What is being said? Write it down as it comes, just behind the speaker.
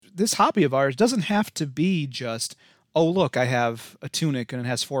this hobby of ours doesn't have to be just, oh, look, I have a tunic and it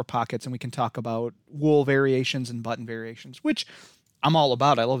has 4 pockets and we can talk about wool variations and button variations, which I'm all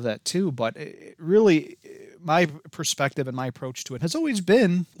about. I love that too. But it really, my perspective and my approach to it has always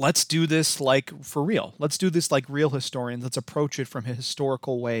been, let's do this like for real. Let's do this like real historians. Let's approach it from a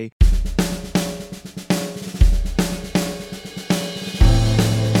historical way.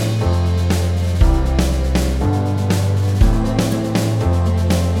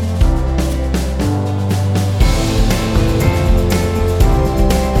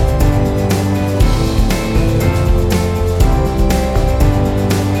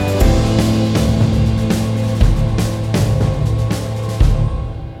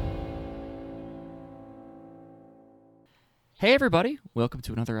 Hey everybody, welcome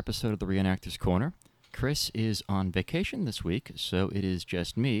to another episode of the Reenactors Corner. Chris is on vacation this week, so it is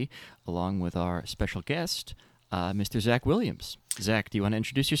just me, along with our special guest, Mr. Zac Williams. Zac, do you want to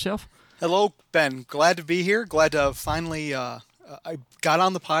introduce yourself? Hello, Ben. Glad to be here. Glad to finally, I got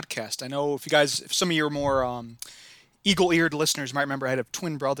on the podcast. I know if some of your more eagle-eared listeners might remember I had a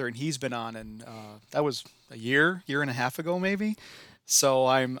twin brother and he's been on, and that was a year and a half ago maybe. So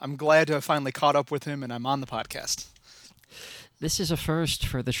I'm glad to have finally caught up with him and I'm on the podcast. This is a first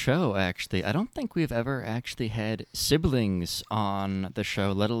for the show, actually. I don't think we've ever actually had siblings on the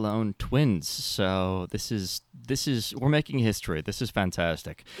show, let alone twins. So this is we're making history. This is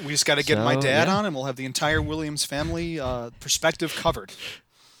fantastic. We just got to get my dad on, and we'll have the entire Williams family perspective covered.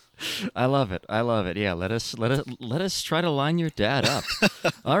 I love it. Yeah, let us try to line your dad up.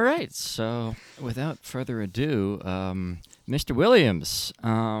 All right. So without further ado, Mr. Williams,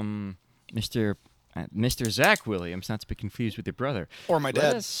 Mr. Zac Williams, not to be confused with your brother. Or my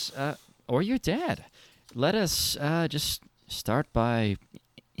dad. Or your dad. Let us just start by,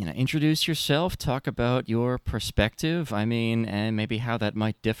 introduce yourself, talk about your perspective, and maybe how that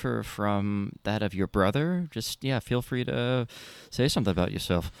might differ from that of your brother. Just, feel free to say something about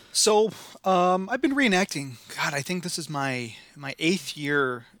yourself. So, I've been reenacting. God, I think this is my 8th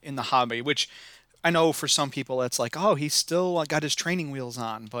year in the hobby, which I know for some people that's like, oh, he's still got his training wheels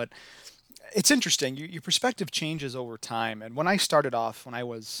on, but it's interesting. Your perspective changes over time. And when I started off, I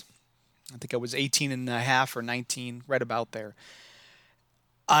think I was 18 and a half or 19, right about there,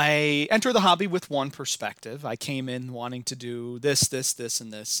 I entered the hobby with one perspective. I came in wanting to do this,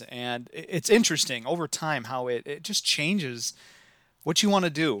 and this. And it's interesting over time how it just changes what you want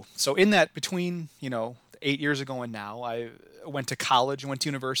to do. So in that between, 8 years ago and now, I went to college and went to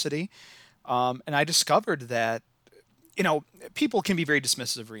university. And I discovered that people can be very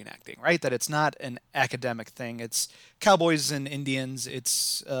dismissive of reenacting, right? That it's not an academic thing. It's cowboys and Indians.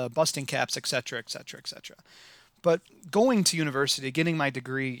 It's busting caps, et cetera, et cetera, et cetera. But going to university, getting my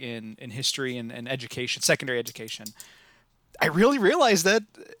degree in history and education, secondary education, I really realized that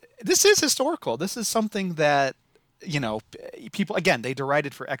this is historical. This is something that, people, again, they deride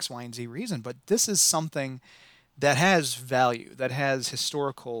it for X, Y, and Z reason, but this is something that has value, that has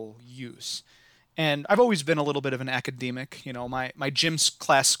historical use. And I've always been a little bit of an academic. My gym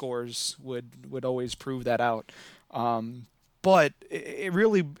class scores would always prove that out. But it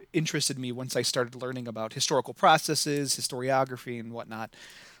really interested me once I started learning about historical processes, historiography, and whatnot,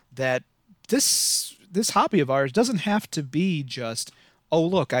 that this hobby of ours doesn't have to be just, oh,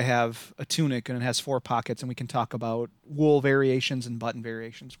 look, I have a tunic and it has 4 pockets and we can talk about wool variations and button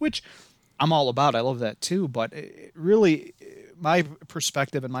variations, which I'm all about. I love that too. But it really, my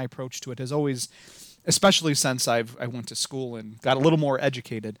perspective and my approach to it has always, especially since I went to school and got a little more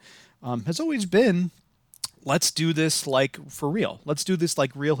educated, has always been, let's do this like for real. Let's do this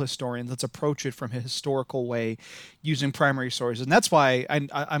like real historians. Let's approach it from a historical way using primary sources. And that's why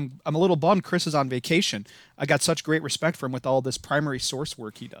I'm a little bummed Chris is on vacation. I got such great respect for him with all this primary source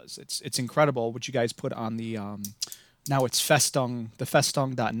work he does. It's incredible what you guys put on the now it's the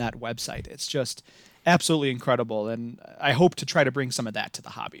festung.net website. It's just absolutely incredible, and I hope to try to bring some of that to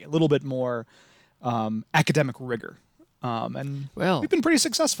the hobby, a little bit more academic rigor. And we've been pretty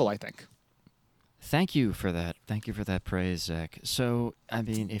successful, I think. Thank you for that. Thank you for that praise, Zac. So,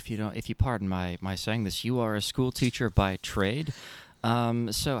 if you pardon my saying this, you are a school teacher by trade.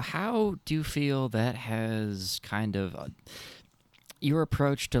 So how do you feel that has kind of your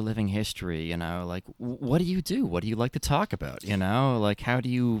approach to living history? What do you do? What do you like to talk about? How do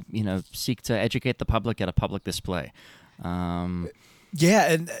you, seek to educate the public at a public display?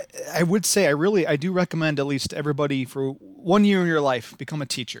 Yeah, and I would say I do recommend at least everybody for 1 year in your life become a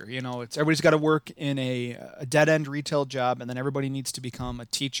teacher. Everybody's got to work in a dead end retail job, and then everybody needs to become a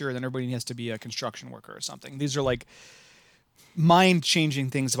teacher, and then everybody has to be a construction worker or something. These are like mind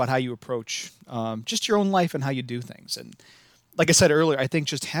changing things about how you approach just your own life and how you do things. And like I said earlier, I think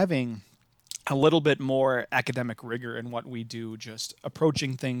just having a little bit more academic rigor in what we do, just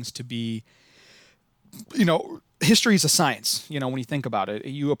approaching things to be, history is a science. When you think about it,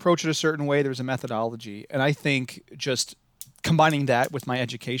 you approach it a certain way, there's a methodology. And I think just combining that with my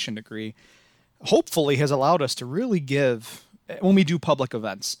education degree hopefully has allowed us to really give, when we do public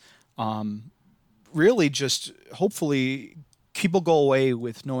events, really just hopefully people go away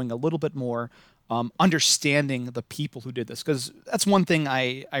with knowing a little bit more, understanding the people who did this. Because that's one thing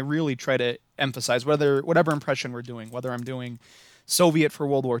I really try to emphasize, whatever impression we're doing, whether I'm doing Soviet for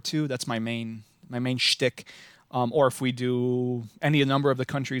World War II, that's my main shtick, or if we do any number of the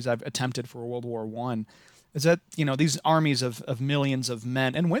countries I've attempted for World War I, is that these armies of millions of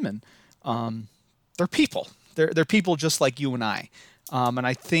men and women, they're people. They're people just like you and I. And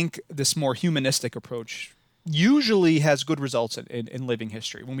I think this more humanistic approach usually has good results in living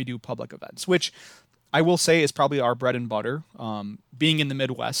history when we do public events, which I will say is probably our bread and butter. Being in the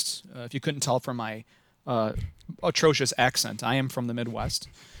Midwest, if you couldn't tell from my atrocious accent, I am from the Midwest.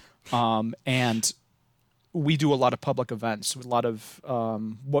 And we do a lot of public events, a lot of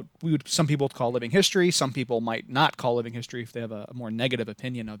what some people would call living history. Some people might not call living history if they have a more negative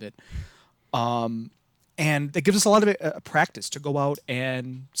opinion of it. And it gives us a lot of practice to go out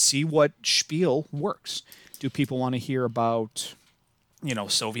and see what spiel works. Do people want to hear about,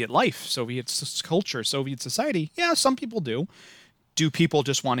 Soviet life, Soviet culture, Soviet society? Yeah, some people do. Do people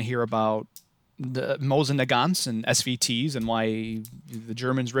just want to hear about the Mosin-Nagants and SVTs and why the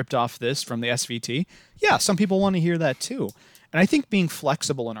Germans ripped off this from the SVT? Yeah, some people want to hear that too. And I think being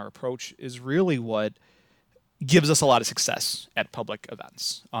flexible in our approach is really what gives us a lot of success at public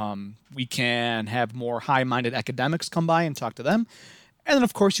events. We can have more high-minded academics come by and talk to them. And then,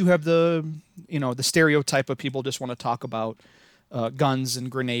 of course, you have the stereotype of people just want to talk about guns and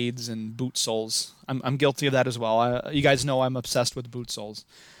grenades and boot soles. I'm guilty of that as well. You guys know I'm obsessed with boot soles.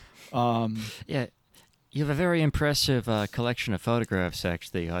 Yeah, you have a very impressive collection of photographs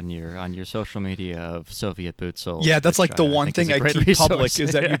actually on your social media of Soviet boot soles. Yeah, that's like the one thing I keep resource. public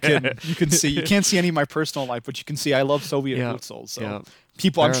is that you can see. You can't see any of my personal life, but you can see I love Soviet boot soles. So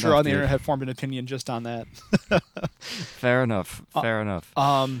people, I'm sure on the internet have formed an opinion just on that. Fair enough.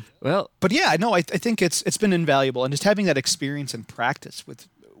 But yeah, no, I think it's been invaluable, and just having that experience and practice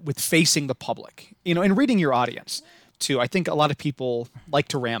with facing the public, and reading your audience too. I think a lot of people like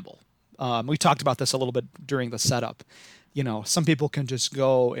to ramble. We talked about this a little bit during the setup. Some people can just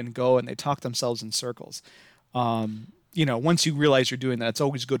go and they talk themselves in circles. Once you realize you're doing that, it's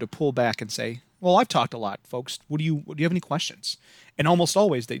always good to pull back and say, well, I've talked a lot, folks. Do you have any questions? And almost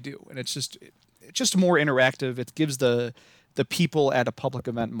always they do. And it's just more interactive. It gives the people at a public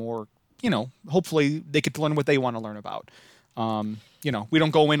event more, hopefully they get to learn what they want to learn about. We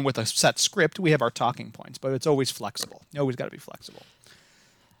don't go in with a set script. We have our talking points, but it's always flexible. You always got to be flexible.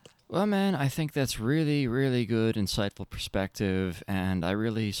 Well, man, I think that's really, really good, insightful perspective, and I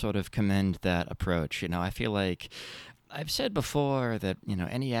really sort of commend that approach. I feel like I've said before that,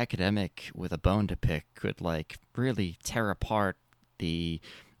 any academic with a bone to pick could, really tear apart the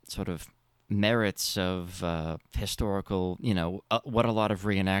sort of merits of historical, what a lot of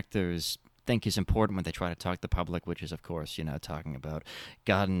reenactors think is important when they try to talk to the public, which is, of course, talking about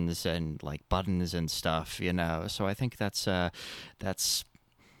guns and, buttons and stuff, So I think that's a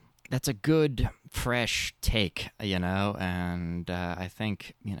good, fresh take, and I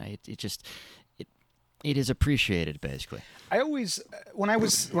think, it is appreciated, basically. I always, when I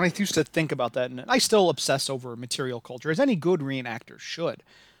used to think about that, and I still obsess over material culture, as any good reenactor should.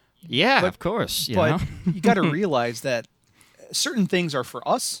 Yeah, of course. But you got to realize that certain things are for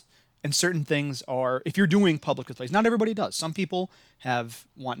us, and certain things are, if you're doing public displays, not everybody does. Some people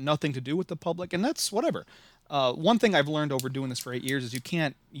want nothing to do with the public, and that's whatever. One thing I've learned over doing this for 8 years is you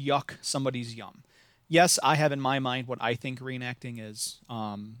can't yuck somebody's yum. Yes, I have in my mind what I think reenacting is,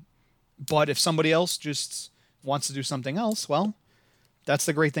 but if somebody else just wants to do something else, well, that's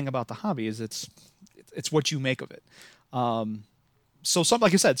the great thing about the hobby is it's what you make of it. So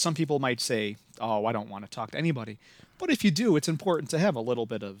like I said, some people might say, oh, I don't want to talk to anybody. But if you do, it's important to have a little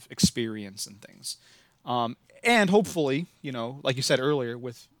bit of experience and things. And hopefully, like you said earlier,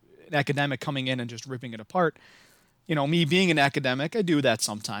 with an academic coming in and just ripping it apart, me being an academic, I do that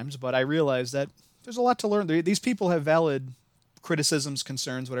sometimes, but I realize that there's a lot to learn. These people have valid criticisms,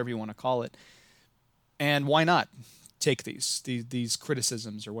 concerns, whatever you want to call it. And why not take these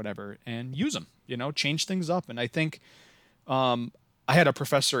criticisms or whatever and use them, change things up. And I think I had a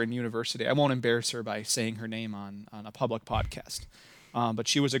professor in university. I won't embarrass her by saying her name on a public podcast. But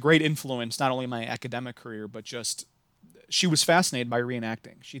she was a great influence, not only in my academic career, but just she was fascinated by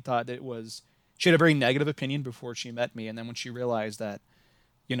reenacting. She thought that she had a very negative opinion before she met me, and then when she realized that,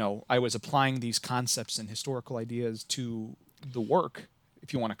 I was applying these concepts and historical ideas to the work,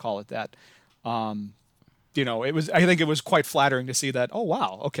 if you want to call it that, I think it was quite flattering to see that, oh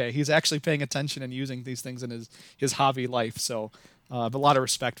wow, okay, he's actually paying attention and using these things in his hobby life. So I have a lot of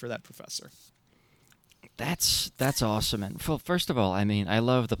respect for that professor. That's awesome. And first of all, I mean, I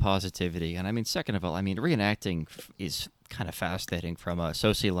love the positivity, and I mean, second of all, I mean, reenacting is kind of fascinating from a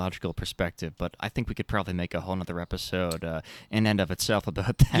sociological perspective. But I think we could probably make a whole other episode in and of itself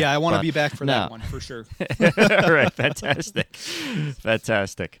about that. Yeah, I want to be back for that one for sure. All right, fantastic,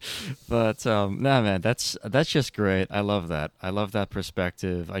 fantastic. But no, man, that's just great. I love that. I love that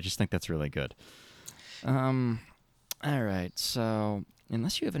perspective. I just think that's really good. All right, so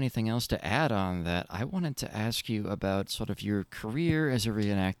unless you have anything else to add on that, I wanted to ask you about sort of your career as a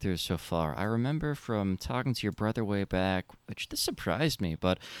reenactor so far. I remember from talking to your brother way back, which this surprised me,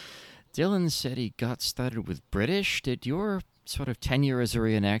 but Dylan said he got started with British. Did your sort of tenure as a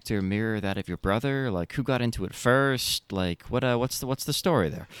reenactor mirror that of your brother? Like, who got into it first? Like, what's the story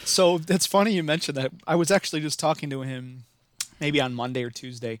there? So it's funny you mentioned that. I was actually just talking to him maybe on Monday or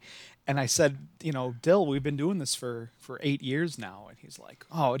Tuesday, and I said, Dill, we've been doing this for 8 years now. And he's like,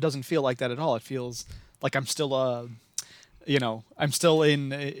 oh, it doesn't feel like that at all. It feels like I'm still, I'm still in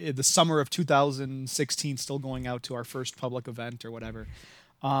the summer of 2016, still going out to our first public event or whatever.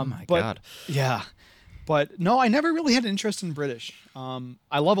 Oh my God. Yeah. But no, I never really had an interest in British.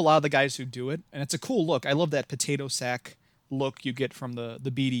 I love a lot of the guys who do it, and it's a cool look. I love that potato sack look you get from the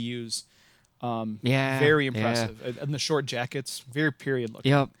BDUs. Very impressive. Yeah. And the short jackets, very period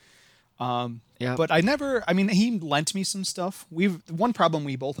looking. Yep. But he lent me some stuff. One problem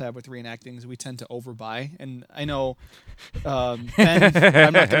we both have with reenacting is we tend to overbuy. And I know, Ben,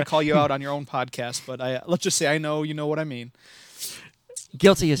 I'm not going to call you out on your own podcast, but let's just say I know you know what I mean.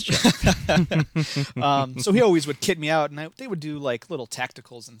 Guilty as charged. So he always would kit me out, and they would do like little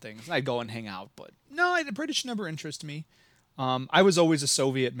tacticals and things, and I'd go and hang out. But no, the British never interested me. I was always a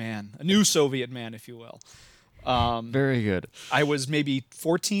Soviet man, a new Soviet man, if you will. Very good. I was maybe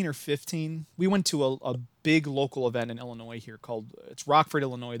 14 or 15. We went to a big local event in Illinois here it's Rockford,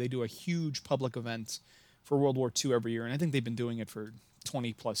 Illinois. They do a huge public event for World War II every year, and I think they've been doing it for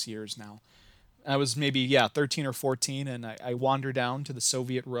 20 plus years now. I was maybe 13 or 14, and I wandered down to the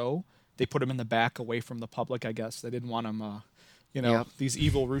Soviet row. They put them in the back away from the public, I guess. They didn't want them, Yep. these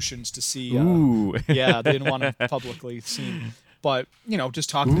evil Russians to see. Ooh. Yeah, they didn't want them publicly seen. But, just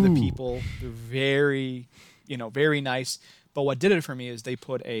talking to the people, they're very, very nice. But what did it for me is they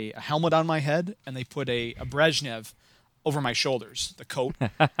put a helmet on my head, and they put a Brezhnev over my shoulders, the coat.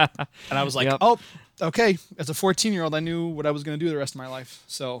 And I was like, Yep. Oh, okay. As a 14-year-old, I knew what I was going to do the rest of my life.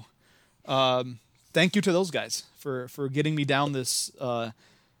 So thank you to those guys for getting me down this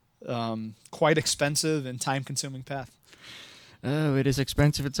quite expensive and time-consuming path. Oh, it is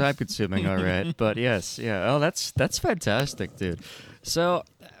expensive and time-consuming, all right. But yes, yeah. Oh, that's fantastic, dude. So,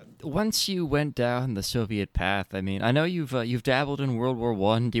 once you went down the Soviet path, I mean, I know you've dabbled in World War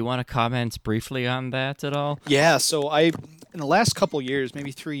I. Do you want to comment briefly on that at all? Yeah. So in the last couple years,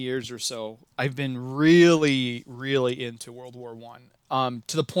 maybe 3 years or so, I've been really, really into World War I.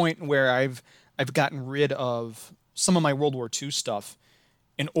 To the point where I've gotten rid of some of my World War II stuff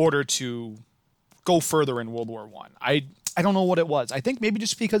in order to go further in World War I. I don't know what it was. I think maybe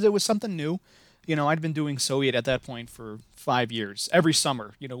just because it was something new. I'd been doing Soviet at that point for 5 years. Every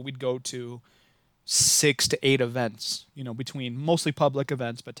summer, we'd go to 6 to 8 events, between mostly public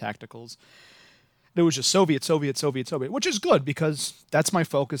events, but tacticals. It was just Soviet, which is good because that's my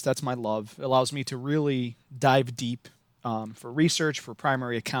focus, that's my love. It allows me to really dive deep for research, for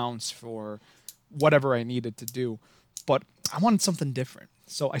primary accounts, for whatever I needed to do. But I wanted something different.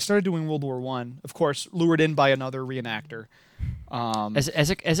 So I started doing World War I, of course, lured in by another reenactor. As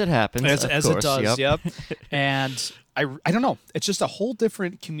it happens, as course, it does, yep. And I don't know. It's just a whole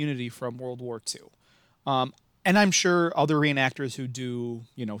different community from World War II. And I'm sure other reenactors who do,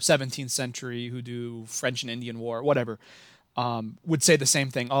 17th century, who do French and Indian War, whatever, would say the same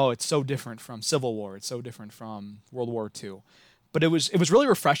thing. Oh, it's so different from Civil War. It's so different from World War II. But it was really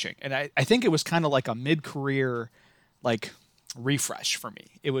refreshing. And I think it was kind of like a mid-career, refresh for me.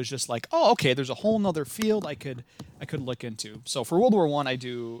 It was just like, oh, okay, there's a whole nother field I could look into. So for World War I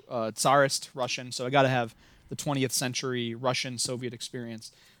do Tsarist Russian, so I got to have the 20th century Russian Soviet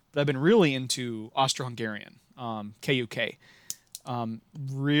experience. But I've been really into Austro-Hungarian, KUK.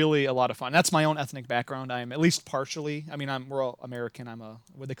 Really a lot of fun. That's my own ethnic background. I'm at least partially. I mean, we're all American. I'm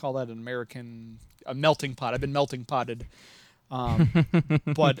what they call that, a melting pot. I've been melting potted.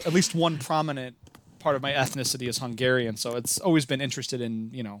 But at least one prominent part of my ethnicity is Hungarian, so it's always been interested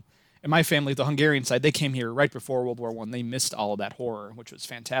in in my family, the Hungarian side, they came here right before World War One. They missed all of that horror, which was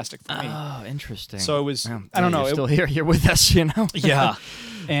fantastic for me. Oh, interesting. So it was, I don't know. You're still here. You're with us, you know? Yeah.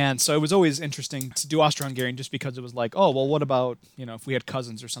 And so it was always interesting to do Austro-Hungarian just because it was like, oh, well, what about, if we had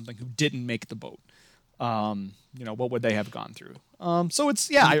cousins or something who didn't make the boat? What would they have gone through? So it's,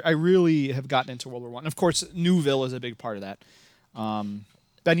 I really have gotten into World War One. Of course, Newville is a big part of that.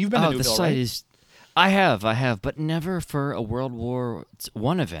 Ben, you've been to Newville, the site right? is. I have, but never for a World War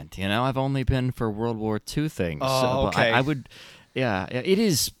One event. I've only been for World War II things. Oh, okay. I would, it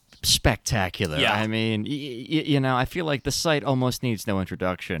is spectacular. Yeah. I mean, I feel like the site almost needs no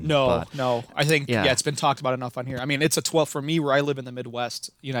introduction. No, but, no. I think it's been talked about enough on here. I mean, it's a 12 for me where I live in the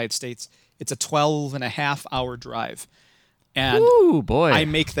Midwest, United States. It's a 12-and-a-half-hour drive, and ooh, boy, I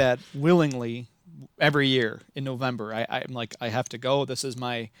make that willingly every year in November. I'm like, I have to go. This is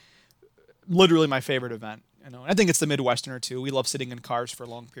literally my favorite event. I think it's the Midwesterner too. We love sitting in cars for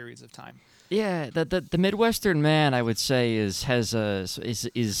long periods of time. Yeah, the Midwestern man, I would say, has a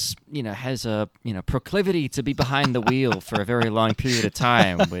proclivity to be behind the wheel for a very long period of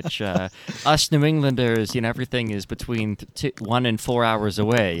time. Which us New Englanders, everything is between 1 and 4 hours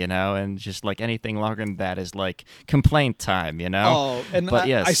away, and just like anything longer than that is like complaint time, Oh, and but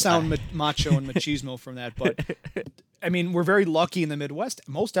yes, I sound macho and machismo from that, but I mean, we're very lucky in the Midwest.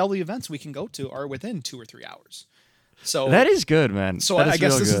 Most LD events we can go to are within 2 or 3 hours. So that is good, man. So I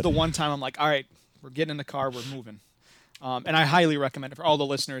guess this is the one time I'm like, all right, we're getting in the car, we're moving. And I highly recommend it for all the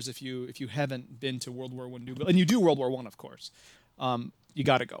listeners if you haven't been to World War One, and you do World War One, of course. You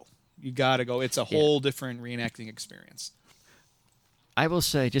got to go. You got to go. It's a whole different reenacting experience. I will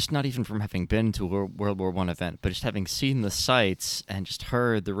say, just not even from having been to a World War One event, but just having seen the sites and just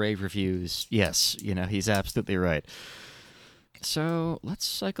heard the rave reviews. Yes, he's absolutely right. So let's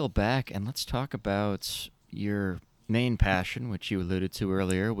cycle back and let's talk about your main passion, which you alluded to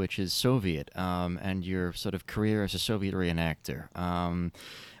earlier, which is Soviet, and your sort of career as a Soviet reenactor.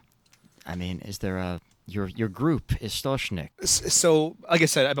 I mean, is there your group Istoshnik? So, like I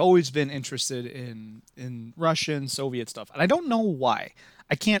said, I've always been interested in Russian, Soviet stuff, and I don't know why.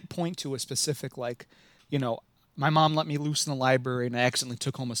 I can't point to a specific, my mom let me loose in the library and I accidentally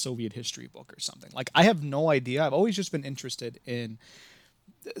took home a Soviet history book or something. Like, I have no idea. I've always just been interested in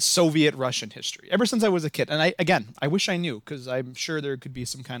Soviet Russian history ever since I was a kid. And I wish I knew, because I'm sure there could be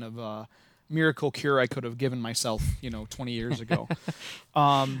some kind of miracle cure I could have given myself, 20 years ago.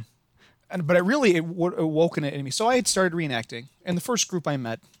 But it really awoken it in me. So I had started reenacting, and the first group I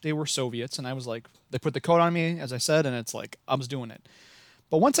met, they were Soviets, and I was like, they put the coat on me, as I said, and it's like, I was doing it.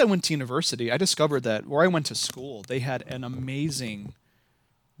 But once I went to university, I discovered that where I went to school, they had an amazing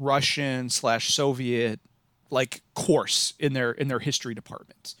Russian/Soviet course in their history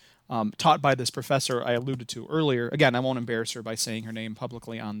department, taught by this professor I alluded to earlier. Again, I won't embarrass her by saying her name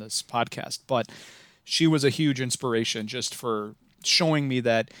publicly on this podcast, but she was a huge inspiration just for showing me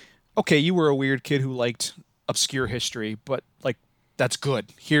that, okay, you were a weird kid who liked obscure history, but that's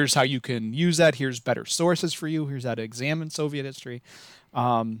good. Here's how you can use that. Here's better sources for you. Here's how to examine Soviet history.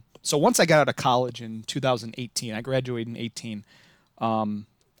 So once I got out of college in 2018, I graduated in 18.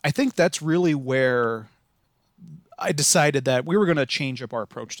 I think that's really where I decided that we were going to change up our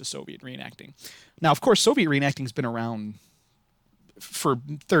approach to Soviet reenacting. Now, of course, Soviet reenacting has been around for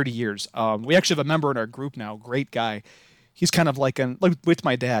 30 years. We actually have a member in our group now, great guy. He's kind of with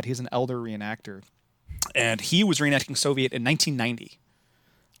my dad, he's an elder reenactor. And he was reenacting Soviet in 1990.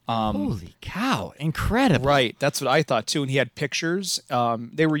 Holy cow, incredible. Right, that's what I thought too. And he had pictures.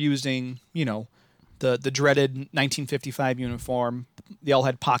 They were using, the dreaded 1955 uniform. They all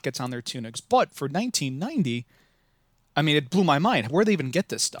had pockets on their tunics. But for 1990, I mean, it blew my mind. Where'd they even get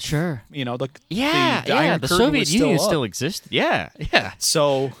this stuff? Sure. The the Soviet Union still existed. Yeah.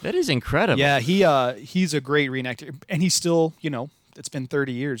 So that is incredible. Yeah, he's a great reenactor, and he's still, it's been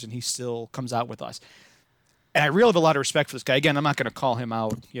 30 years, and he still comes out with us. And I really have a lot of respect for this guy. Again, I'm not going to call him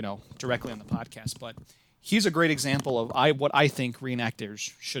out, directly on the podcast, but he's a great example of what I think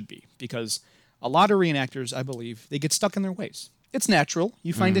reenactors should be, because a lot of reenactors, I believe, they get stuck in their ways. It's natural.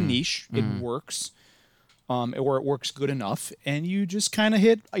 You find a niche, it works, or it works good enough, and you just kind of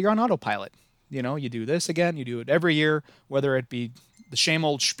you're on autopilot. You do this again, you do it every year, whether it be the same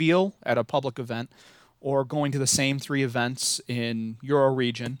old spiel at a public event or going to the same 3 events in your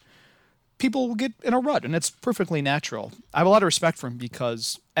region. People will get in a rut, and it's perfectly natural. I have a lot of respect for him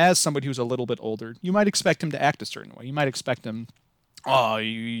because, as somebody who's a little bit older, you might expect him to act a certain way. You might expect him, oh,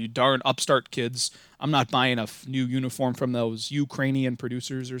 you darn upstart kids, I'm not buying a new uniform from those Ukrainian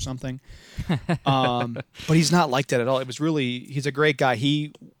producers or something. But he's not like that at all. He's a great guy.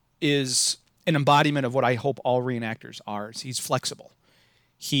 He is an embodiment of what I hope all reenactors are. He's flexible.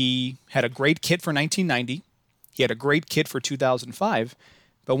 He had a great kit for 1990. He had a great kit for 2005.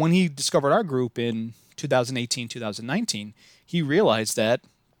 But when he discovered our group in 2018, 2019, he realized that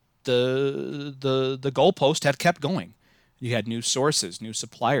the goalpost had kept going. You had new sources, new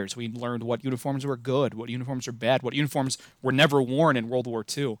suppliers. We learned what uniforms were good, what uniforms were bad, what uniforms were never worn in World War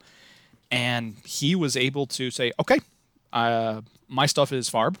II. And he was able to say, okay, my stuff is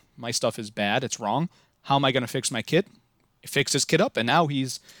FARB. My stuff is bad. It's wrong. How am I going to fix my kit? Fix his kit up. And now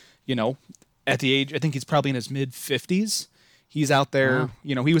he's, at the age, I think he's probably in his mid-50s. He's out there,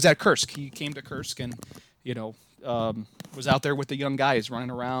 Wow. he was at Kursk. He came to Kursk and, was out there with the young guys running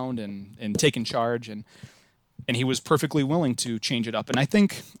around and taking charge. And he was perfectly willing to change it up. And I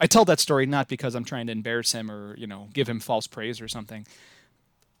think I tell that story not because I'm trying to embarrass him or, give him false praise or something.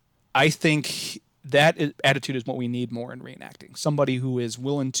 I think that attitude is what we need more in reenacting. Somebody who is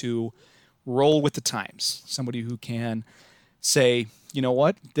willing to roll with the times. Somebody who can say, you know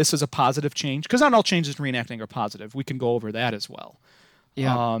what, this is a positive change. Because not all changes in reenacting are positive. We can go over that as well.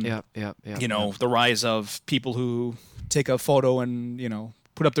 Yeah. The rise of people who take a photo and,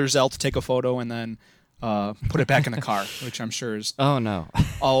 put up their Zell to take a photo and then put it back in the car, which I'm sure is Oh no.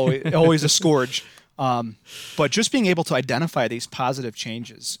 always a scourge. But just being able to identify these positive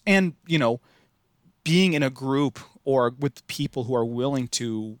changes and, being in a group or with people who are willing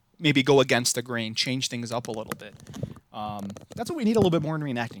to maybe go against the grain, change things up a little bit. That's what we need a little bit more in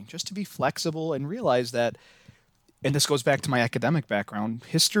reenacting, just to be flexible and realize that, and this goes back to my academic background,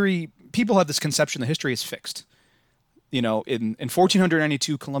 history, people have this conception that history is fixed. In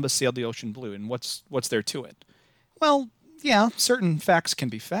 1492, Columbus sailed the ocean blue, and what's there to it? Well, yeah, certain facts can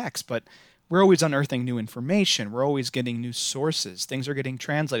be facts, but we're always unearthing new information. We're always getting new sources. Things are getting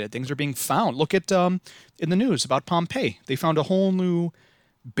translated. Things are being found. Look at in the news about Pompeii. They found a whole new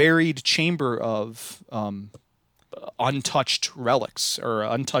buried chamber of untouched relics or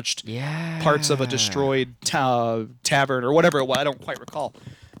untouched parts of a destroyed tavern or whatever it was. I don't quite recall.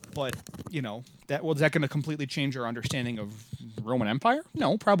 But, is that going to completely change our understanding of Roman Empire?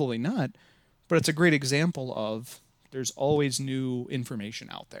 No, probably not. But it's a great example of there's always new information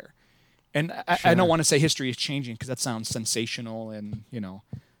out there. And I don't want to say history is changing because that sounds sensational and,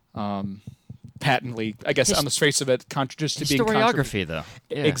 patently, I guess, on the face of it, just to being historiography, though.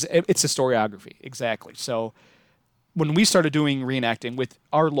 Yeah. It's historiography, exactly. So when we started doing reenacting with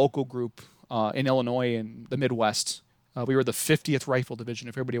our local group in Illinois and the Midwest, we were the 50th Rifle Division,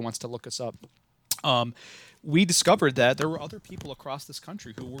 if everybody wants to look us up. We discovered that there were other people across this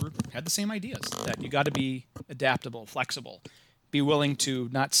country who had the same ideas, that you got to be adaptable, flexible, be willing to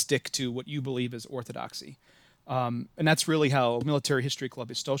not stick to what you believe is orthodoxy. And that's really how Military History Club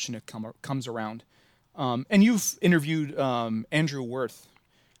Istolchenik comes around. And you've interviewed Andrew Worth.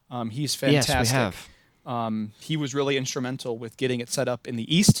 He's fantastic. Yes, we have. He was really instrumental with getting it set up in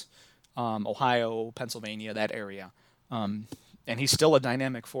the East, Ohio, Pennsylvania, that area. And he's still a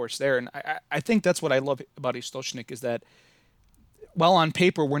dynamic force there. And I think that's what I love about Istolchenik is that, while on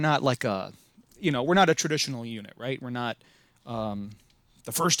paper we're not like we're not a traditional unit, right? We're not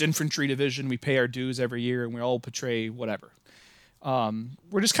the 1st Infantry Division. We pay our dues every year and we all portray whatever.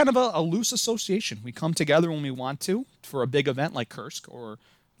 We're just kind of a loose association. We come together when we want to for a big event like Kursk or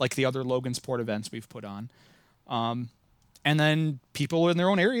like the other Logansport events we've put on. And then people in their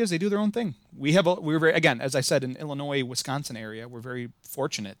own areas, they do their own thing. We're very, again, as I said, in Illinois, Wisconsin area, we're very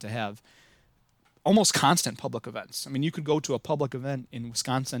fortunate to have almost constant public events. I mean, you could go to a public event in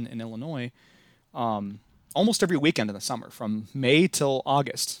Wisconsin and Illinois almost every weekend in the summer, from May till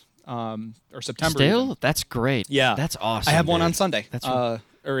August or September. Still? Even. That's great. Yeah. That's awesome. I have one dude. on Sunday. That's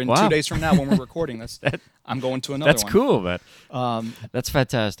or in wow. 2 days from now when we're recording this. I'm going to another one. That's cool, man. That's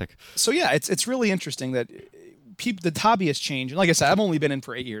fantastic. So, yeah, it's really interesting that the hobby has changed. And like I said, I've only been in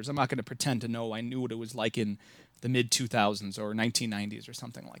for 8 years. I'm not going to pretend to know I knew what it was like in the mid-2000s or 1990s or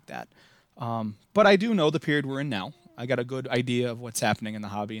something like that. But I do know the period we're in now. I got a good idea of what's happening in the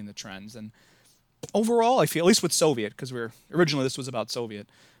hobby and the trends. And overall, I feel, at least with Soviet, because originally this was about Soviet,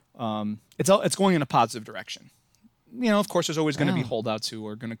 it's going in a positive direction. Of course, there's always going to be holdouts who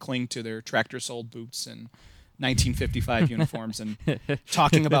are going to cling to their tractor-soled boots and 1955 uniforms and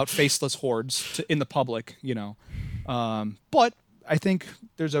talking about faceless hordes in the public, But I think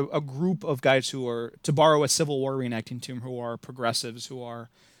there's a group of guys who are, to borrow a Civil War reenacting term, who are progressives, who are,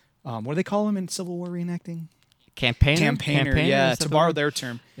 what do they call them in Civil War reenacting? Campaigner, yeah, to borrow their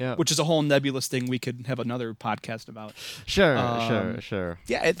term, yeah. Which is a whole nebulous thing we could have another podcast about. Sure.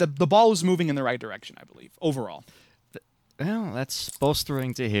 Yeah, the ball is moving in the right direction, I believe, overall. Well, that's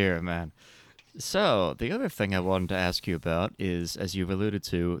bolstering to hear, man. So, the other thing I wanted to ask you about is, as you've alluded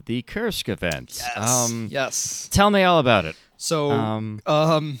to, the Kursk event. Yes. Yes. Tell me all about it. So,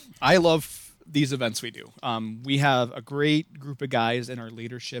 Um, I love these events we do. We have a great group of guys in our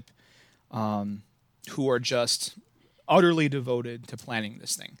leadership who are just utterly devoted to planning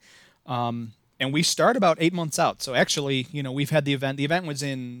this thing. And we start about 8 months out. So actually, we've had the event. The event was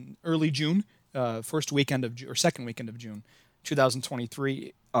in early June, first weekend of or second weekend of June,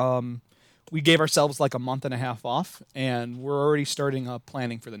 2023. We gave ourselves like a month and a half off, and we're already starting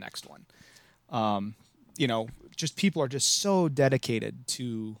planning for the next one. Just people are just so dedicated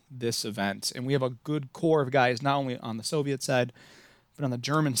to this event, and we have a good core of guys not only on the Soviet side but on the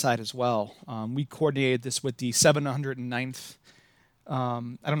German side as well. We coordinated this with the 709th. I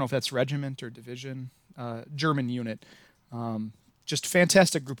don't know if that's regiment or division, German unit. Just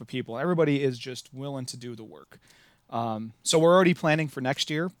fantastic group of people. Everybody is just willing to do the work. So we're already planning for next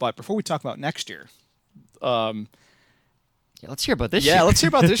year. But before we talk about next year, yeah, let's hear about this year. yeah, let's hear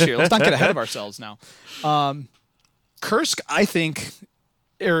about this year. Let's not get ahead of ourselves now. Kursk, I think,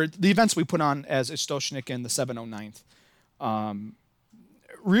 or the events we put on as Istoshnik and the 709th,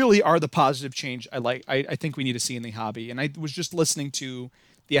 really are the positive change I think we need to see in the hobby. And I was just listening to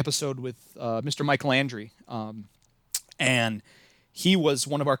the episode with Mr. Mike Landry, and he was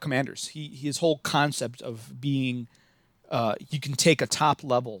one of our commanders. His whole concept of being you can take a top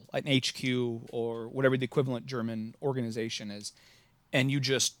level, an HQ or whatever the equivalent German organization is, and you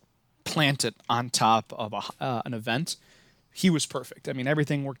just plant it on top of an event. He was perfect. I mean,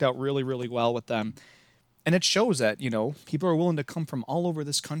 everything worked out really, really well with them. And it shows that, people are willing to come from all over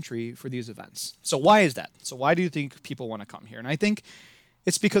this country for these events. So why is that? So why do you think people want to come here? And I think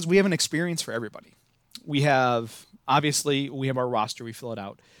it's because we have an experience for everybody. Obviously, we have our roster, we fill it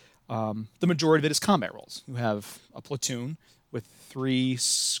out. The majority of it is combat roles. You have a platoon with 3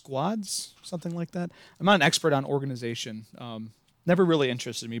 squads, something like that. I'm not an expert on organization. Never really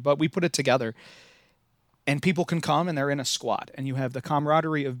interested me, but we put it together. And people can come and they're in a squad. And you have the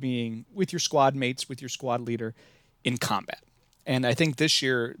camaraderie of being with your squad mates, with your squad leader in combat. And I think this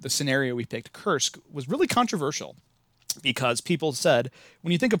year, the scenario we picked, Kursk, was really controversial because people said,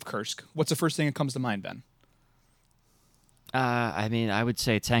 when you think of Kursk, what's the first thing that comes to mind, Ben? I would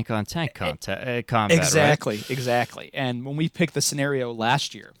say tank-on-tank combat, Exactly, right? exactly. And when we picked the scenario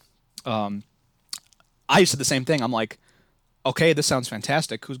last year, I said the same thing. I'm like, okay, this sounds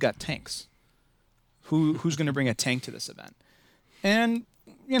fantastic. Who's got tanks? Who's going to bring a tank to this event? And,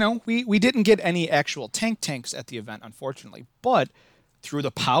 we didn't get any actual tanks at the event, unfortunately. But through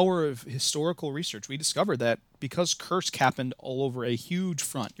the power of historical research, we discovered that because Kursk happened all over a huge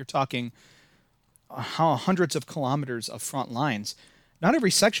front, you're talking hundreds of kilometers of front lines. Not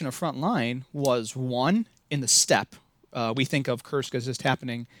every section of front line was one in the steppe. We think of Kursk as just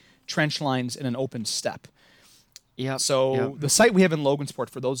happening trench lines in an open steppe. Yeah. So the site we have in Logansport,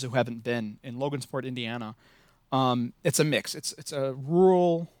 for those who haven't been, in Logansport, Indiana, it's a mix. It's a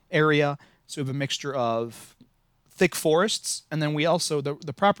rural area, so we have a mixture of thick forests, and then we also,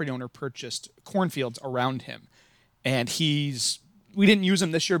 the property owner purchased cornfields around him. And we didn't use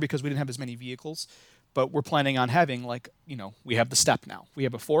him this year because we didn't have as many vehicles, but we're planning on having, we have the steppe now. We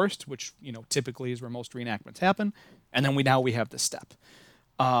have a forest, which, typically is where most reenactments happen, and then we have the steppe.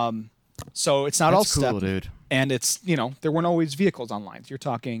 So it's not all That's steppe. cool, dude. And it's, there weren't always vehicles on lines. You're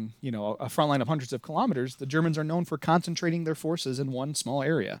talking, a front line of hundreds of kilometers. The Germans are known for concentrating their forces in one small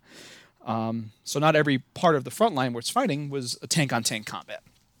area. So not every part of the front line where it's fighting was a tank-on-tank combat.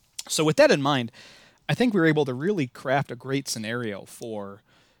 So with that in mind, I think we were able to really craft a great scenario for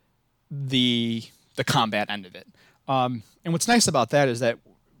the combat end of it. And what's nice about that is that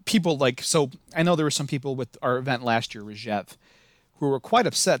people I know there were some people with our event last year, Rzhev, who were quite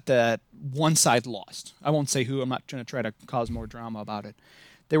upset that one side lost. I won't say who. I'm not going to try to cause more drama about it.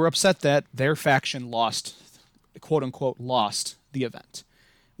 They were upset that their faction lost, quote unquote, lost the event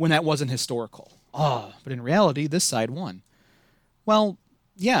when that wasn't historical. But in reality, this side won. Well,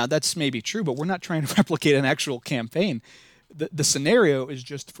 yeah, that's maybe true, but we're not trying to replicate an actual campaign. The scenario is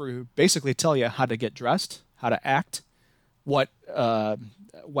just for basically tell you how to get dressed, how to act, what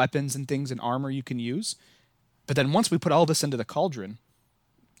weapons and things and armor you can use. But then once we put all this into the cauldron,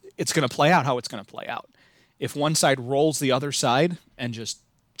 it's going to play out how it's going to play out. If one side rolls the other side and just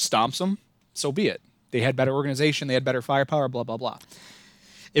stomps them, so be it. They had better organization, they had better firepower, blah, blah, blah.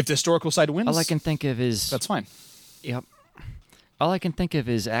 If the historical side wins, All I can think of is that's fine. Yep. All I can think of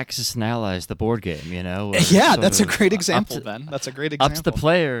is Axis and Allies, the board game. Yeah, that's a great example, Ben. That's a great example. Up to the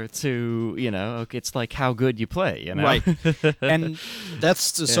player to, it's like how good you play. Right. And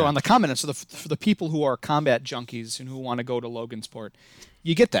that's so on the comment. So for the people who are combat junkies and who want to go to Logansport,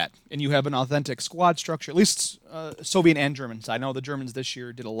 you get that, and you have an authentic squad structure. At least Soviet and German side. I know the Germans this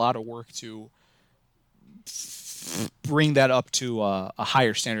year did a lot of work to bring that up to a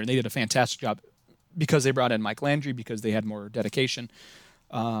higher standard. They did a fantastic job because they brought in Mike Landry, because they had more dedication,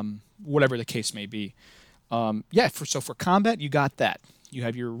 whatever the case may be. For combat, you got that. You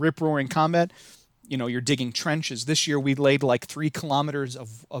have your rip-roaring combat. You're digging trenches. This year we laid like 3 kilometers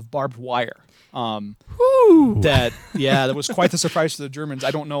of barbed wire. That was quite the surprise to the Germans.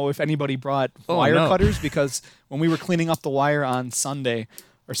 I don't know if anybody brought wire cutters, because when we were cleaning up the wire on Sunday,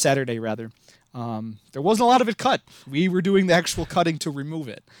 or Saturday rather, there wasn't a lot of it cut. We were doing the actual cutting to remove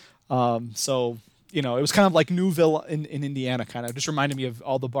it. It was kind of like Newville in Indiana, kind of. Just reminded me of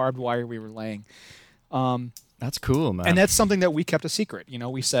all the barbed wire we were laying. That's cool, man. And that's something that we kept a secret.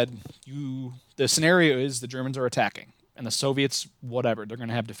 We said, the scenario is the Germans are attacking, and the Soviets, whatever, they're going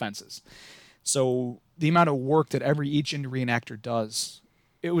to have defenses. So the amount of work that each reenactor does,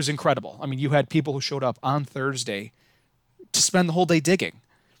 it was incredible. I mean, you had people who showed up on Thursday to spend the whole day digging.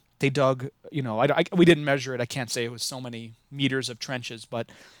 They dug, we didn't measure it. I can't say it was so many meters of trenches, but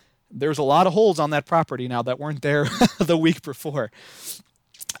there's a lot of holes on that property now that weren't there the week before.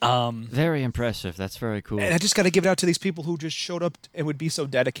 Very impressive. That's very cool. And I just got to give it out to these people who just showed up and would be so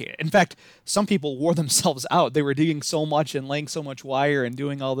dedicated. In fact, some people wore themselves out. They were digging so much and laying so much wire and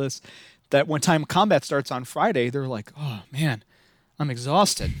doing all this that when time combat starts on Friday, they're like, oh, man, I'm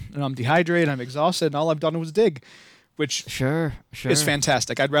exhausted. And I'm dehydrated. I'm exhausted. And all I've done was dig, which sure is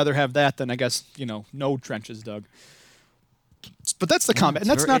fantastic. I'd rather have that than, I guess, no trenches dug. But that's the combat,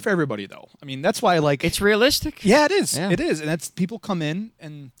 and that's not for everybody, though. I mean, that's why it's realistic. Yeah, it is. Yeah. It is, and that's people come in,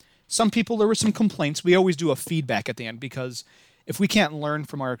 and some people, there were some complaints. We always do a feedback at the end, because if we can't learn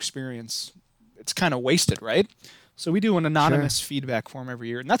from our experience, it's kind of wasted, right? So we do an anonymous feedback form every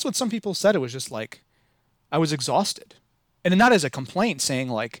year, and that's what some people said. It was just like, I was exhausted, and not as a complaint, saying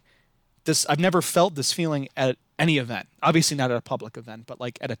like, this. I've never felt this feeling at any event. Obviously not at a public event, but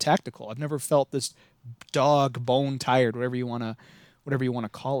like at a tactical. I've never felt this dog bone tired, whatever you want to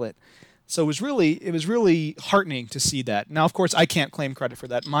call it. So it was really heartening to see that. Now, of course, I can't claim credit for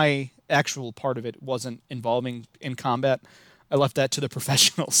that. My actual part of it wasn't involving in combat. I left that to the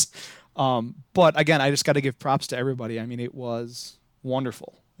professionals. But again, I just got to give props to everybody. I mean, it was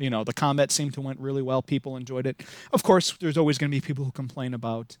wonderful. The combat seemed to went really well. People enjoyed it. Of course, there's always going to be people who complain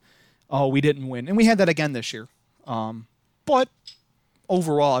about, oh, we didn't win. And we had that again this year. But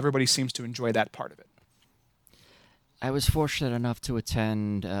overall, everybody seems to enjoy that part of it. I was fortunate enough to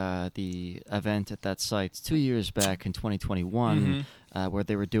attend the event at that site 2 years back in 2021, where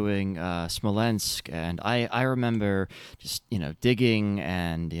they were doing Smolensk, and I remember just digging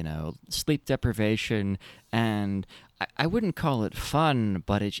and sleep deprivation, and I wouldn't call it fun,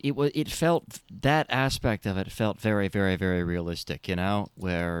 but it felt, that aspect of it felt very, very, very realistic.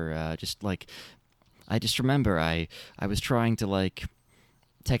 Where just like, I just remember I was trying to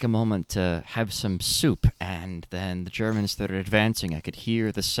take a moment to have some soup, and then the Germans started advancing. I could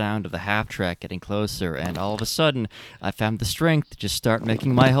hear the sound of the half track getting closer, and all of a sudden I found the strength to just start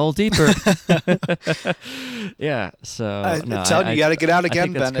making my hole deeper. Yeah, so I'm telling you, got to get out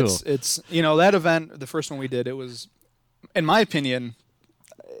again, Ben. Cool. It's that event, the first one we did, it was, in my opinion,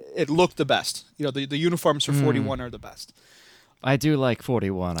 it looked the best. The uniforms for 41 are the best. I do like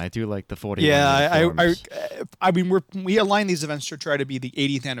 41. I do like the 41. Yeah, I mean, we align these events to try to be the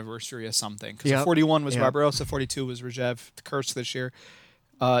 80th anniversary of something. Because 41 was Barbarossa, 42 was Rzev, Kursk this year.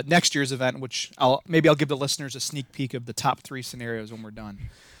 Next year's event, which I'll give the listeners a sneak peek of the top 3 scenarios when we're done.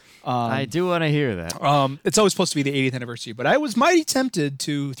 I do want to hear that. It's always supposed to be the 80th anniversary, but I was mighty tempted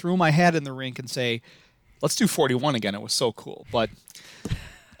to throw my hat in the rink and say, let's do 41 again. It was so cool, but.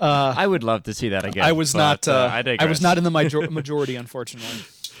 I would love to see that again. I was not. I was not in the majority, unfortunately.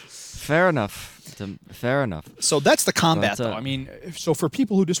 Fair enough. So that's the combat, though. I mean, so for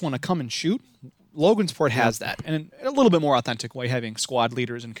people who just want to come and shoot, Logansport has that, and in a little bit more authentic way, having squad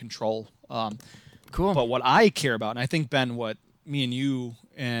leaders in control. Cool. But what I care about, and I think Ben, what me and you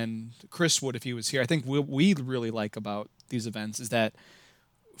and Chris would if he was here, I think we really like about these events is that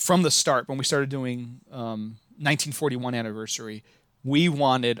from the start, when we started doing 1941 anniversary. We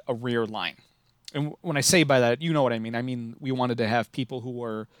wanted a rear line. And when I say by that, you know what I mean. I mean, we wanted to have people who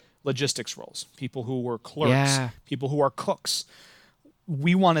were logistics roles, people who were clerks, people who are cooks.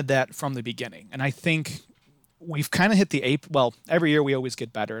 We wanted that from the beginning. And I think we've kind of hit the ape. Well, every year we always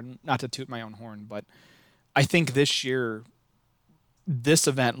get better, and not to toot my own horn, but I think this year, this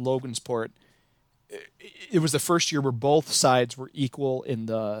event, Logansport, it was the first year where both sides were equal in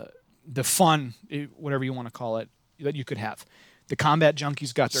the fun, whatever you want to call it, that you could have. The combat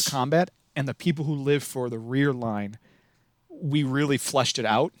junkies got their combat, and the people who live for the rear line we really fleshed it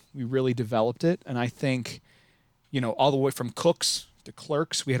out. We really developed it. And I think, all the way from cooks to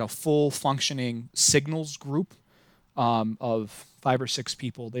clerks, we had a full functioning signals group of 5 or 6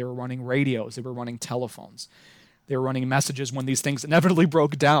 people. They were running radios. They were running telephones. They were running messages when these things inevitably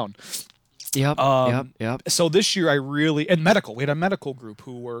broke down. Yep. So this year and medical, we had a medical group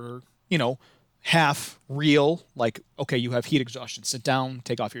who were, half real, like, okay, you have heat exhaustion, sit down,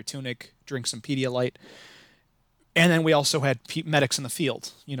 take off your tunic, drink some Pedialyte. And then we also had medics in the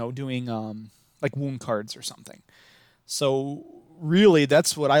field, doing like wound cards or something. So really,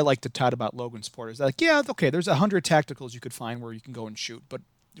 that's what I like to tout about Logansport is like, yeah, okay, there's 100 tacticals you could find where you can go and shoot. But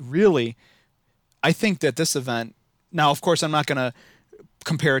really, I think that this event, now, of course, I'm not going to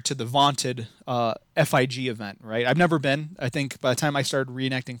compare it to the vaunted FIG event, right? I've never been. I think by the time I started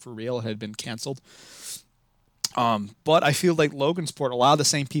reenacting for real, it had been canceled. But I feel like Logansport, a lot of the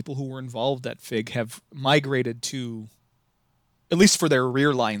same people who were involved at FIG have migrated to, at least for their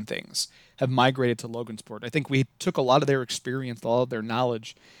rear line things, have migrated to Logansport. I think we took a lot of their experience, a lot of their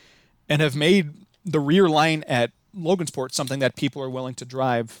knowledge, and have made the rear line at Logansport something that people are willing to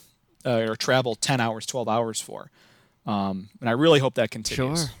drive or travel 10 hours, 12 hours for. And I really hope that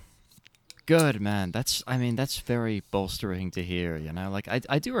continues. Sure. Good, man. That's very bolstering to hear, Like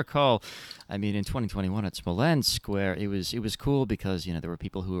I do recall, in 2021 at Smolensk, where it was cool because, there were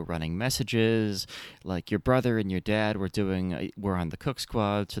people who were running messages, like your brother and your dad were on the cook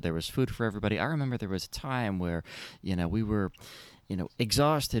squad, so there was food for everybody. I remember there was a time where, we were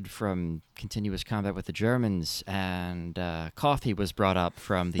exhausted from continuous combat with the Germans, and coffee was brought up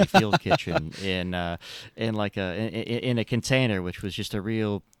from the field kitchen in a container, which was just a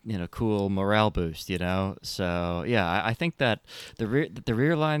real cool morale boost. So yeah, I think that the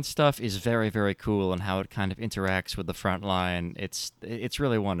rear line stuff is very, very cool, and how it kind of interacts with the front line. It's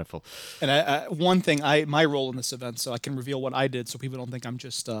really wonderful. And one thing, my role in this event, so I can reveal what I did, so people don't think I'm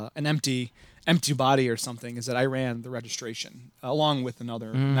just an empty body or something, is that I ran the registration along with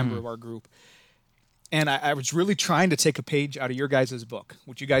another member of our group. And I was really trying to take a page out of your guys' book,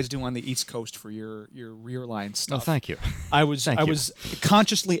 which you guys do on the East Coast for your rear line stuff. Oh, thank you. I was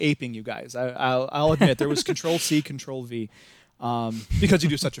consciously aping you guys. I'll admit there was Control C, Control V, because you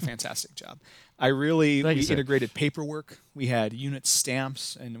do such a fantastic job. We integrated paperwork. We had unit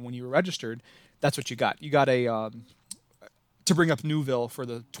stamps, and when you were registered, that's what you got. You got to bring up Newville for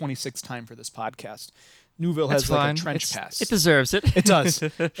the 26th time for this podcast. Newville has like a trench pass. It deserves it. It does.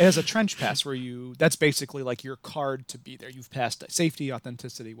 It has a trench pass where that's basically like your card to be there. You've passed safety,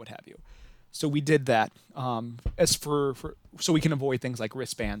 authenticity, what have you. So we did that so we can avoid things like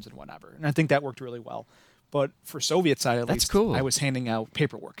wristbands and whatever. And I think that worked really well. But for Soviet side, at least, cool. I was handing out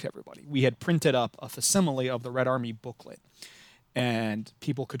paperwork to everybody. We had printed up a facsimile of the Red Army booklet, and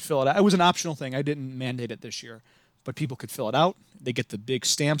people could fill it out. It was an optional thing. I didn't mandate it this year, but people could fill it out. They get the big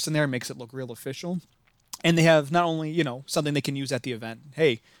stamps in there, makes it look real official. And they have not only, something they can use at the event.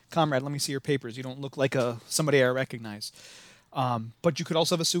 Hey, comrade, let me see your papers. You don't look like somebody I recognize. But you could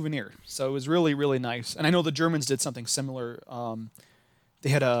also have a souvenir. So it was really, really nice. And I know the Germans did something similar. They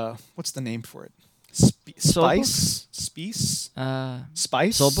had what's the name for it? Spice? Spice?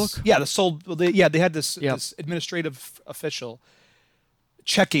 Spice? Soulbook? Yeah, they had this administrative official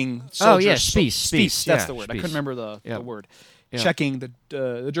checking soldiers. Oh, yeah, Spice. That's the word. I couldn't remember the word. Yeah. Checking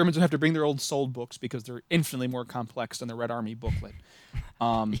the Germans would have to bring their old sold books because they're infinitely more complex than the Red Army booklet.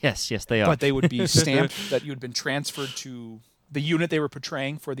 Yes, they are. But they would be stamped that you had been transferred to the unit they were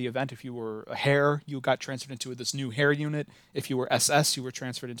portraying for the event. If you were a Hare, you got transferred into this new Hare unit. If you were SS, you were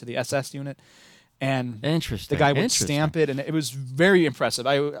transferred into the SS unit. And the guy would stamp it, and it was very impressive.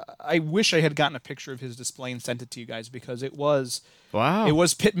 I wish I had gotten a picture of his display and sent it to you guys because it was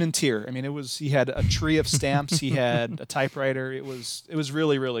Pittman tier. I mean, he had a tree of stamps. He had a typewriter. It was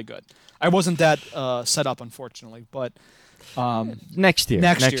really, really good. I wasn't that set up, unfortunately, but next year,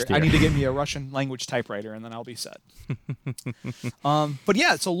 I need to get me a Russian language typewriter, and then I'll be set. But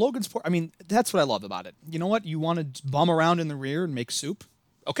yeah, so Logansport. I mean, that's what I love about it. You know what? You want to bum around in the rear and make soup?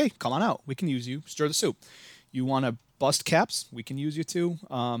 Okay, come on out. We can use you. Stir the soup. You want to bust caps? We can use you too.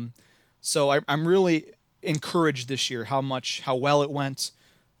 So I'm really encouraged this year how well it went,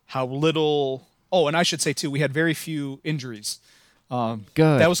 how little. Oh, and I should say too, we had very few injuries. Good.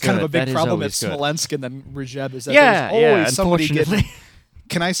 That was kind of a big problem at Smolensk and then Rzhev. Is that there's always somebody getting.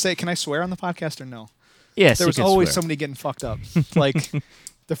 Can I swear on the podcast or no? Yes, there was always somebody getting fucked up. Like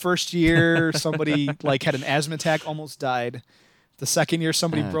the first year, somebody had an asthma attack, almost died. The second year,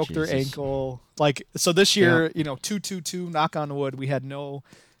 somebody broke their ankle. So this year, 222, knock on wood, we had no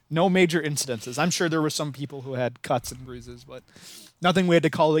major incidences. I'm sure there were some people who had cuts and bruises, but nothing we had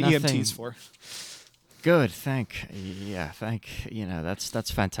to call the EMTs for. Good. Thank. That's And I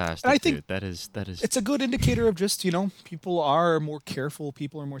fantastic, think dude. That is. it's a good indicator of just, people are more careful,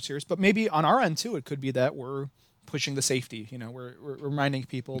 people are more serious. But maybe on our end too, it could be that we're pushing the safety. We're reminding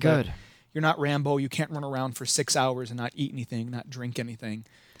people that Good. you're not Rambo. You can't run around for 6 hours and not eat anything, not drink anything.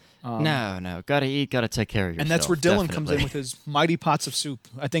 No, no. Gotta eat. Gotta take care of And that's where yourself. Dylan comes in Definitely. with his mighty pots of soup.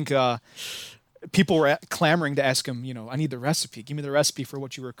 I think people were clamoring to ask him, I need the recipe. Give me the recipe for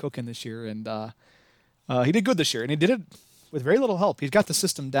what you were cooking this year. And he did good this year, and he did it with very little help. He's got the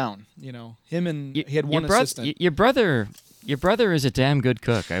system down. Him and Y- he had your one brother, assistant. your brother is a damn good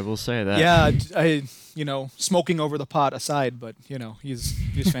cook. I will say that. Yeah, smoking over the pot aside, but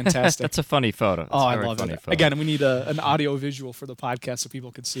he's fantastic. That's a funny photo. That's Oh, a I very love funny it. photo. Again, we need an audio visual for the podcast so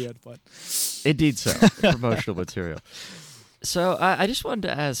people can see it. But Indeed, so promotional material. So I just wanted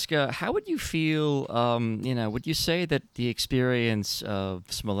to ask, how would you feel? Would you say that the experience of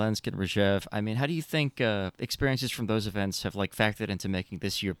Smolensk and Rzhev? I mean, how do you think experiences from those events have factored into making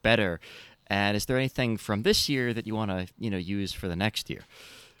this year better? And is there anything from this year that you want to use for the next year?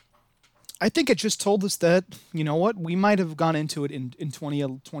 I think it just told us that, what, we might have gone into it in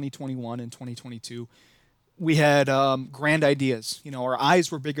 2021 and 2022. We had grand ideas. Our eyes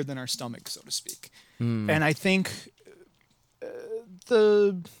were bigger than our stomachs, so to speak. And I think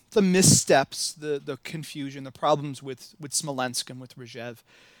the missteps, the confusion, the problems with Smolensk and with Rzhev,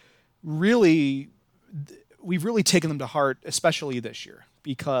 really, we've really taken them to heart, especially this year,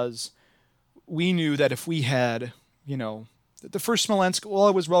 because we knew that if we had, the first Smolensk, well,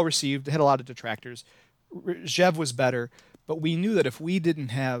 it was well received. It had a lot of detractors. Rzhev was better, but we knew that if we didn't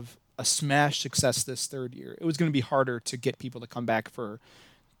have a smash success this third year, it was going to be harder to get people to come back for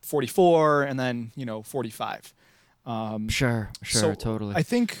 44 and then 45. Sure, So totally. I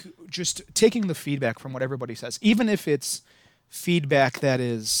think just taking the feedback from what everybody says, even if it's feedback that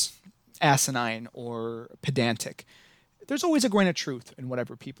is asinine or pedantic, there's always a grain of truth in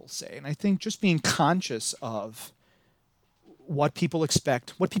whatever people say. And I think just being conscious of what people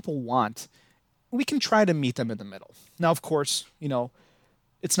expect, what people want, we can try to meet them in the middle. Now, of course,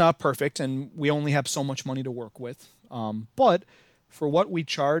 it's not perfect and we only have so much money to work with. But for what we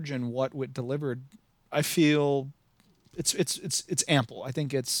charge and what we delivered, I feel it's ample. I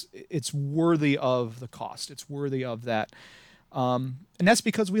think it's worthy of the cost. It's worthy of that. And that's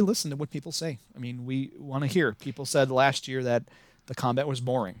because we listen to what people say. I mean, we want to hear. People said last year that the combat was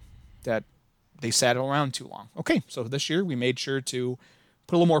boring, that they sat around too long. Okay, so this year we made sure to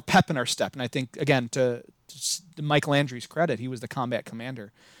put a little more pep in our step. And I think, again, to Mike Landry's credit, he was the combat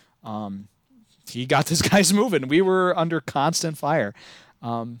commander. He got these guys moving. We were under constant fire.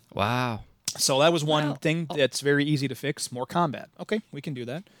 Wow. So that was one Well, thing that's very easy to fix, more combat. Okay, we can do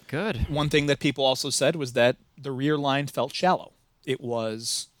that. good. One thing that people also said was that the rear line felt shallow. It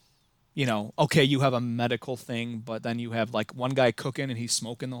was, okay, you have a medical thing, but then you have one guy cooking and he's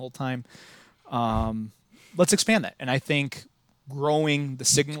smoking the whole time. Let's expand that. And I think growing the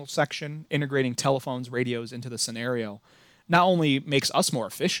signal section, integrating telephones, radios into the scenario, not only makes us more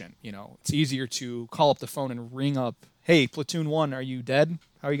efficient, it's easier to call up the phone and ring up, hey, Platoon 1, are you dead?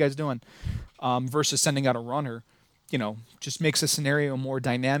 How are you guys doing? Versus sending out a runner, just makes the scenario more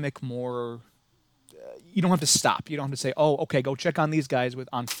dynamic, more, you don't have to stop. You don't have to say, oh, okay, go check on these guys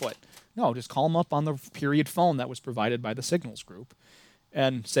on foot. No, just call them up on the period phone that was provided by the signals group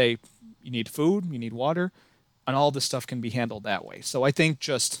and say, you need food, you need water, and all this stuff can be handled that way. So I think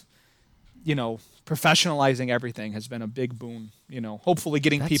just, professionalizing everything has been a big boon. Hopefully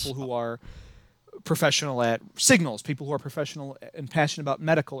getting That's people who are professional at signals, people who are professional and passionate about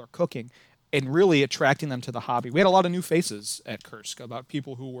medical or cooking, and really attracting them to the hobby. We had a lot of new faces at Kursk, about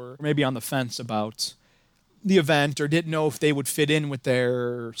people who were maybe on the fence about the event or didn't know if they would fit in with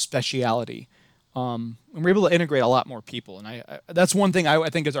their speciality. And we're able to integrate a lot more people. And I that's one thing I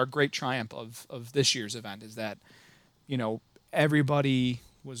think is our great triumph of this year's event, is that, everybody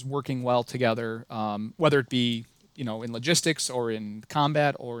was working well together, whether it be, in logistics or in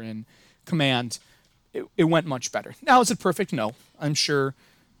combat or in command. It went much better. Now, is it perfect? No. I'm sure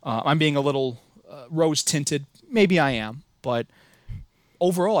I'm being a little rose-tinted. Maybe I am. But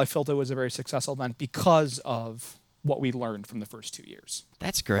overall, I felt it was a very successful event because of what we learned from the first 2 years.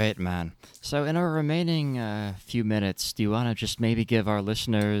 That's great, man. So, in our remaining few minutes, do you want to just maybe give our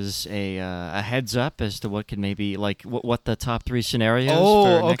listeners a heads up as to what could maybe, what the top 3 scenarios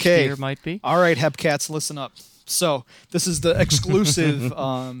for next year might be? All right, Hebcats, listen up. So, this is the exclusive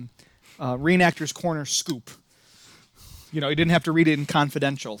Reenactors Corner scoop. You didn't have to read it in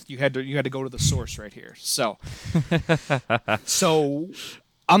confidential. You had to go to the source right here. So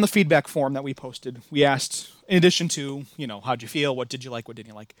on the feedback form that we posted, we asked, in addition to, how'd you feel? What did you like? What didn't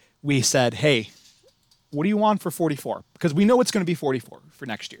you like? We said, hey, what do you want for 44? Because we know it's going to be 44 for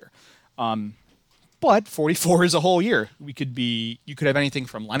next year. But 44 is a whole year. You could have anything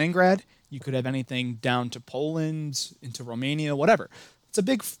from Leningrad. You could have anything down to Poland, into Romania, whatever. It's a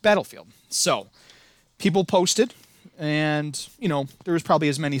big battlefield. So people posted, and, there was probably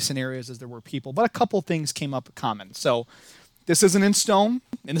as many scenarios as there were people, but a couple things came up common. So this isn't in stone,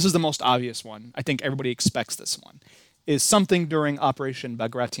 and this is the most obvious one. I think everybody expects this one, is something during Operation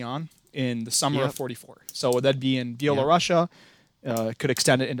Bagration in the summer of 44. So that'd be in Bielorussia. Could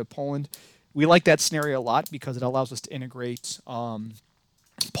extend it into Poland. We like that scenario a lot because it allows us to integrate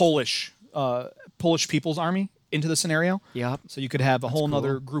Polish People's Army into the scenario. Yep. So you could have a whole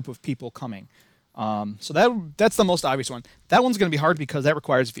other group of people coming. So that's the most obvious one. That one's going to be hard because that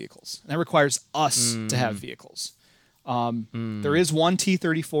requires vehicles. And that requires us to have vehicles. There is one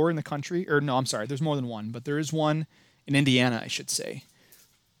T-34 in the country. Or no, I'm sorry. There's more than one. But there is one in Indiana, I should say.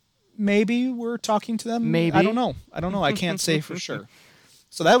 Maybe we're talking to them. Maybe. I don't know. I can't say for sure.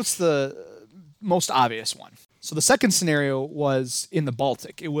 So that was the most obvious one. So the second scenario was in the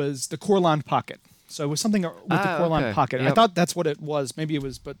Baltic. It was the Courland Pocket. So it was something with the Courland Pocket. Yep. I thought that's what it was. Maybe it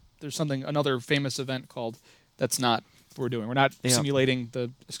was, but there's another famous event called, that's not what we're doing. We're not simulating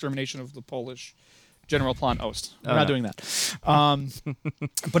the extermination of the Polish General Plan Ost. We're not doing that.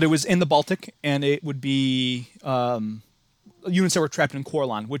 But it was in the Baltic, and it would be units that were trapped in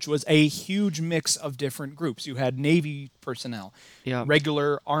Courland, which was a huge mix of different groups. You had Navy personnel,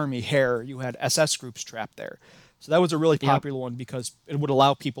 regular Army, Heer. You had SS groups trapped there. So that was a really popular one because it would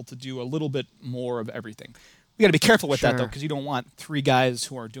allow people to do a little bit more of everything. We got to be careful with that, though, because you don't want 3 guys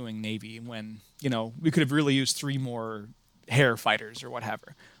who are doing Navy when, we could have really used 3 more Heer fighters or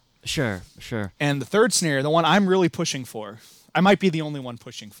whatever. Sure. And the third scenario, the one I'm really pushing for, I might be the only one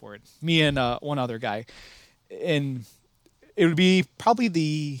pushing for it, me and one other guy, and it would be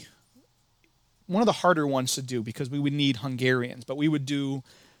probably one of the harder ones to do because we would need Hungarians, but we would do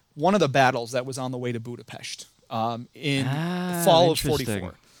one of the battles that was on the way to Budapest in the fall of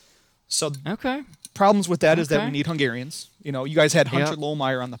 44. So problems with that is that we need Hungarians. You guys had Hunter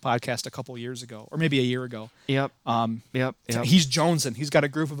Lohmeyer on the podcast a couple years ago, or maybe a year ago. Yep. He's jonesing. He's got a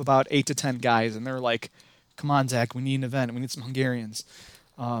group of about 8 to 10 guys, and they're like, "Come on, Zach, we need an event. We need some Hungarians."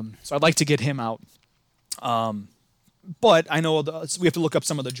 So I'd like to get him out. But I know we have to look up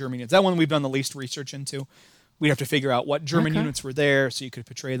some of the German units. That one we've done the least research into. We'd have to figure out what German units were there so you could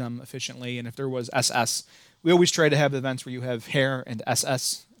portray them efficiently. And if there was SS, we always try to have events where you have Heer and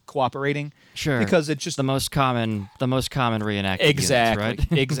SS cooperating. Sure. Because it's just the most common reenactment. Exactly.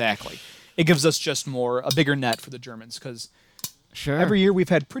 Units, right? Exactly. It gives us just a bigger net for the Germans because every year we've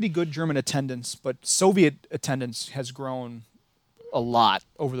had pretty good German attendance, but Soviet attendance has grown a lot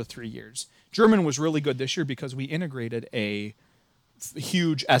over the 3 years. German was really good this year because we integrated a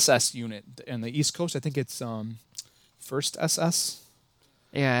huge SS unit in the East Coast. I think it's First SS.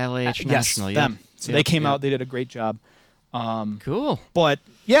 Yeah, LAH National. Yes, them. So they came out. They did a great job. Cool. But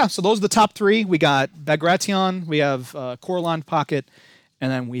so those are the top 3. We got Bagration, we have Courland Pocket,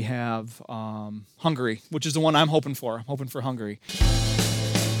 and then we have Hungary, which is the one I'm hoping for. I'm hoping for Hungary.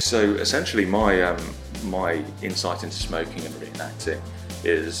 So essentially, my insight into smoking and reenacting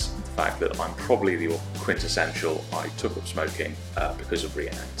is the fact that I'm probably the quintessential I took up smoking because of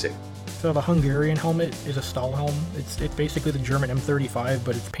reenacting. So the Hungarian helmet is a Stahlhelm. It's basically the German M35,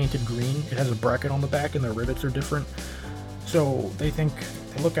 but it's painted green. It has a bracket on the back and the rivets are different. So they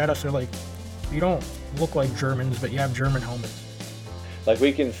look at us, they're like, you don't look like Germans, but you have German helmets. Like,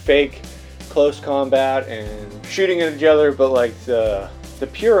 we can fake close combat and shooting at each other, but like the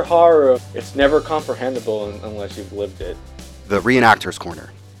pure horror of it's never comprehensible unless you've lived it. The Reenactors Corner,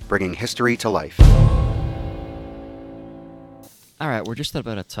 bringing history to life. All right, we're just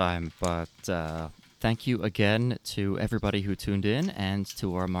about at time, but thank you again to everybody who tuned in and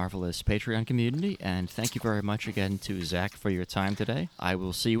to our marvelous Patreon community, and thank you very much again to Zach for your time today. I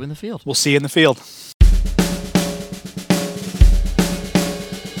will see you in the field. We'll see you in the field.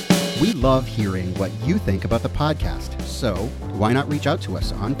 We love hearing what you think about the podcast, so why not reach out to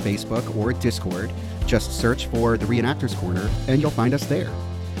us on Facebook or Discord? Just search for The Reenactors Corner, and you'll find us there.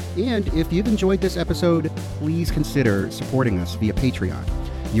 And if you've enjoyed this episode, please consider supporting us via Patreon.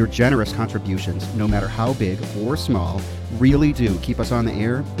 Your generous contributions, no matter how big or small, really do keep us on the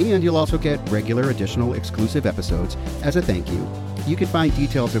air, and you'll also get regular additional exclusive episodes as a thank you. You can find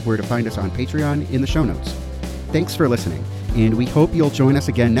details of where to find us on Patreon in the show notes. Thanks for listening, and we hope you'll join us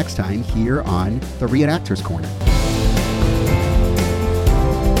again next time here on The Reenactors Corner.